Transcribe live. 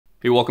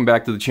Hey, welcome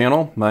back to the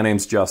channel. My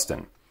name's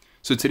Justin.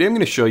 So today I'm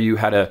going to show you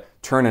how to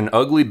turn an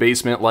ugly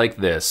basement like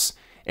this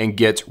and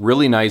get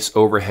really nice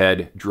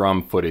overhead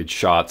drum footage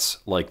shots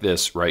like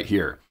this right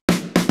here.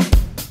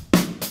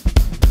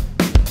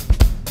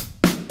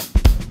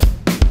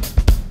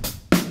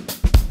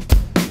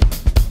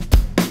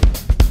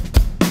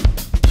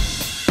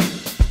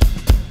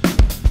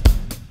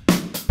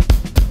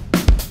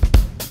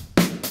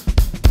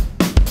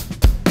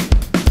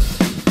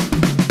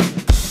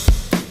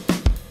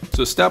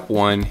 So step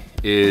one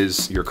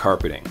is your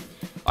carpeting.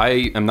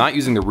 I am not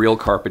using the real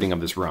carpeting of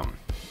this room.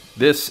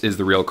 This is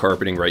the real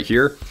carpeting right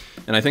here.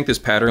 And I think this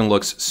pattern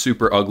looks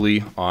super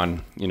ugly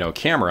on,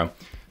 camera.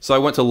 So I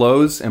went to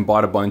Lowe's and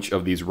bought a bunch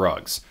of these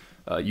rugs.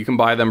 You can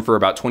buy them for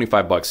about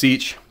 25 bucks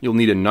each. You'll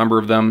need a number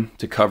of them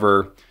to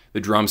cover the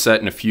drum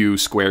set and a few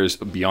squares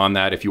beyond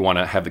that if you want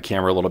to have the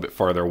camera a little bit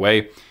farther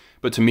away.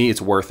 But to me,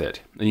 it's worth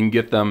it. And you can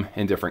get them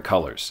in different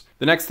colors.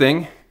 The next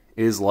thing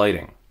is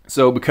lighting.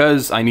 So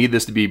because I need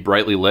this to be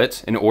brightly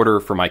lit in order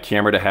for my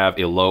camera to have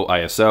a low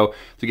ISO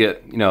to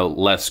get,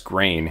 less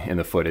grain in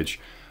the footage,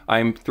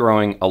 I'm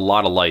throwing a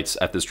lot of lights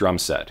at this drum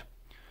set.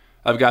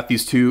 I've got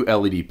these two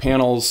LED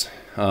panels.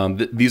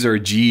 These are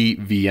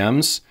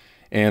GVMs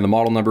and the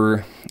model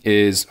number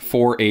is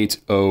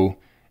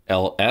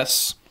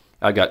 480LS.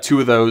 I got two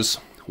of those,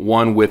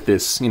 one with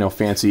this,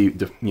 fancy,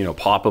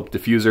 pop-up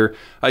diffuser.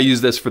 I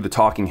use this for the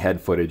talking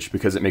head footage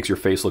because it makes your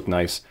face look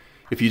nice.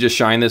 If you just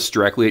shine this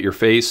directly at your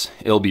face,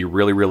 it'll be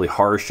really, really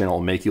harsh and it'll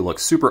make you look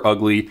super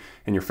ugly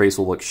and your face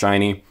will look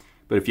shiny.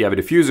 But if you have a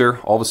diffuser,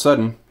 all of a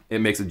sudden,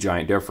 it makes a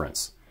giant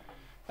difference.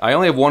 I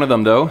only have one of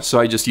them though, so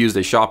I just used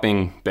a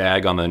shopping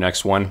bag on the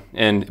next one.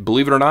 And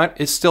believe it or not,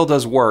 it still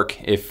does work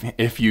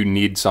if you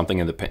need something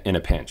in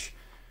a pinch.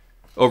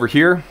 Over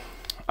here,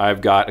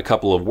 I've got a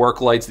couple of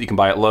work lights that you can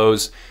buy at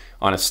Lowe's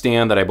on a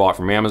stand that I bought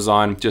from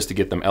Amazon just to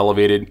get them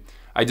elevated.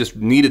 I just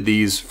needed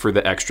these for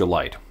the extra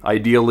light.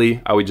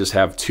 Ideally, I would just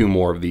have two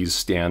more of these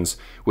stands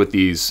with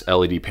these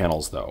LED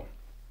panels though.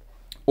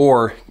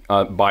 Or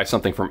buy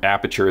something from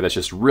Aperture that's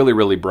just really,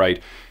 really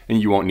bright and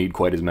you won't need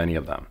quite as many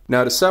of them.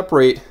 Now to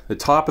separate the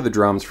top of the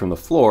drums from the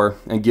floor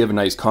and give a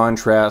nice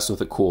contrast with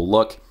a cool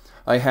look,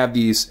 I have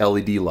these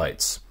LED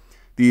lights.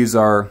 These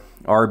are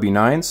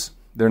RB9s.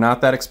 They're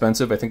not that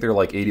expensive. I think they're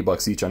like 80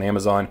 bucks each on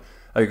Amazon.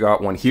 I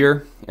got one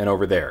here and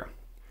over there.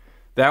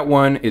 That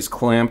one is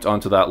clamped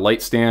onto that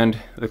light stand.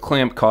 The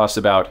clamp costs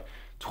about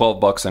 12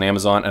 bucks on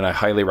Amazon and I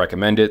highly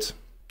recommend it.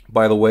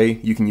 By the way,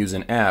 you can use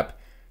an app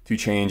to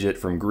change it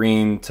from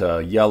green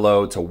to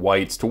yellow to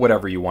white to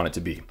whatever you want it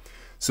to be.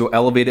 So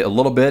elevate it a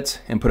little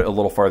bit and put it a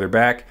little farther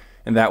back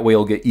and that way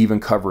you'll get even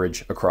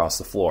coverage across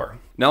the floor.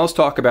 Now let's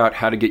talk about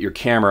how to get your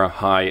camera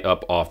high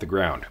up off the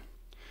ground.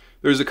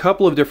 There's a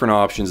couple of different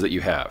options that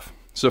you have.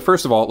 So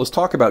first of all, let's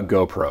talk about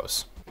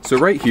GoPros. So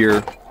right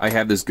here, I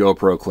have this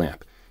GoPro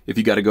clamp. If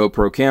you got a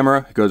GoPro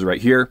camera, it goes right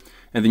here,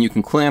 and then you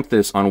can clamp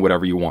this on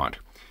whatever you want.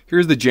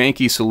 Here's the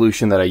janky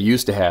solution that I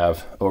used to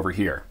have over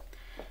here.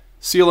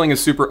 Ceiling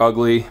is super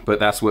ugly, but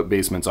that's what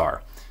basements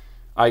are.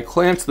 I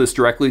clamped this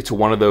directly to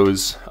one of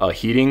those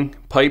heating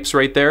pipes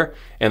right there,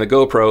 and the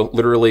GoPro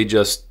literally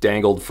just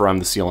dangled from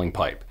the ceiling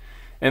pipe.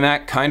 And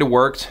that kind of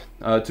worked,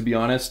 to be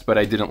honest, but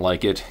I didn't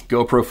like it.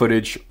 GoPro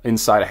footage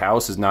inside a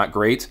house is not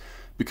great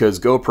because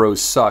GoPros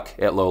suck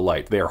at low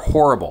light. They are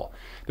horrible.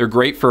 They're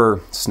great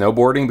for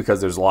snowboarding because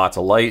there's lots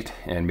of light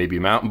and maybe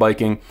mountain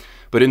biking,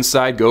 but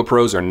inside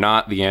GoPros are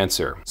not the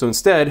answer. So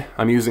instead,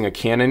 I'm using a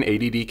Canon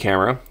 80D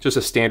camera, just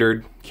a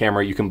standard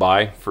camera you can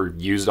buy for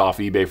used off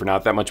eBay for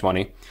not that much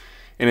money,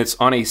 and it's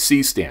on a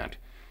C-stand.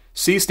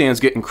 C-stands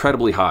get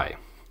incredibly high.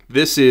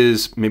 This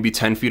is maybe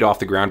 10 feet off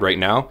the ground right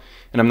now,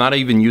 and I'm not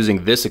even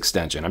using this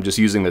extension, I'm just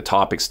using the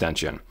top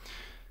extension.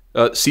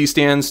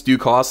 C-stands do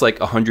cost like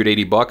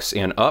 180 bucks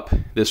and up.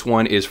 This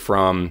one is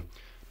from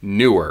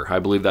Newer, I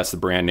believe that's the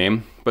brand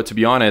name. But to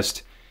be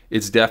honest,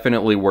 it's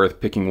definitely worth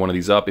picking one of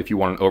these up if you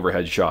want an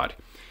overhead shot.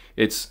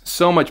 It's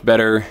so much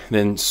better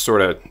than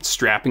sort of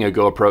strapping a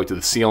GoPro to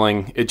the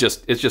ceiling. It's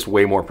just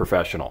way more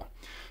professional.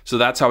 So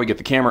that's how we get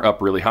the camera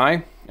up really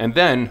high. And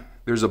then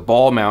there's a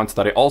ball mount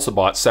that I also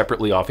bought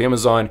separately off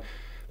Amazon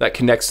that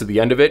connects to the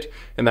end of it,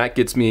 and that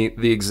gets me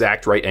the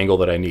exact right angle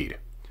that I need.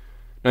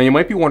 Now you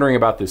might be wondering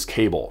about this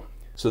cable.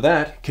 So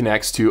that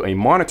connects to a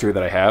monitor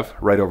that I have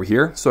right over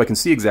here, so I can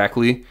see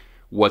exactly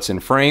what's in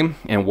frame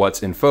and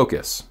what's in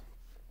focus.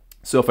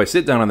 So if I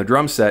sit down on the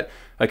drum set,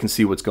 I can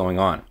see what's going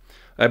on.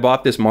 I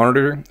bought this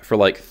monitor for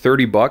like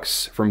 30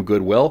 bucks from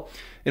Goodwill,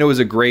 and it was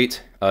a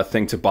great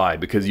thing to buy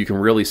because you can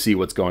really see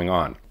what's going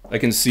on. I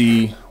can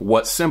see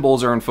what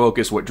cymbals are in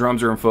focus, what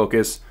drums are in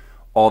focus,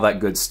 all that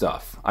good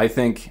stuff. I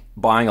think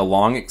buying a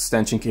long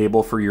extension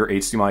cable for your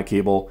HDMI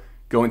cable,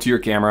 go into your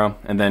camera,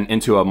 and then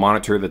into a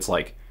monitor that's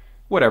like,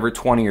 whatever,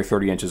 20 or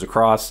 30 inches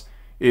across,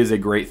 is a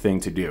great thing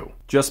to do.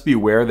 Just be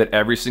aware that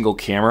every single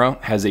camera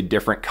has a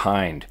different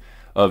kind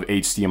of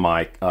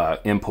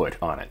HDMI input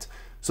on it.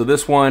 So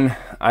this one,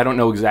 I don't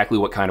know exactly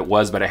what kind it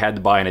was, but I had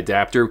to buy an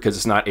adapter because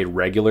it's not a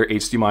regular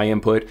HDMI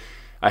input.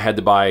 I had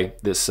to buy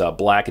this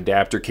black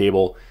adapter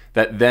cable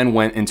that then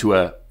went into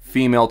a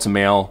female to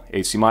male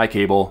HDMI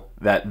cable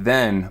that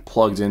then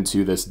plugs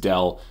into this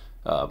Dell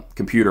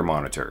computer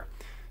monitor.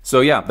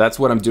 So yeah, that's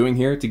what I'm doing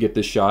here to get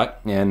this shot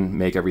and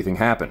make everything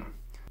happen.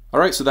 All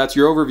right, so that's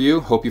your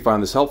overview. Hope you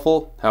found this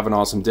helpful. Have an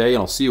awesome day,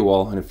 and I'll see you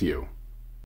all in a few.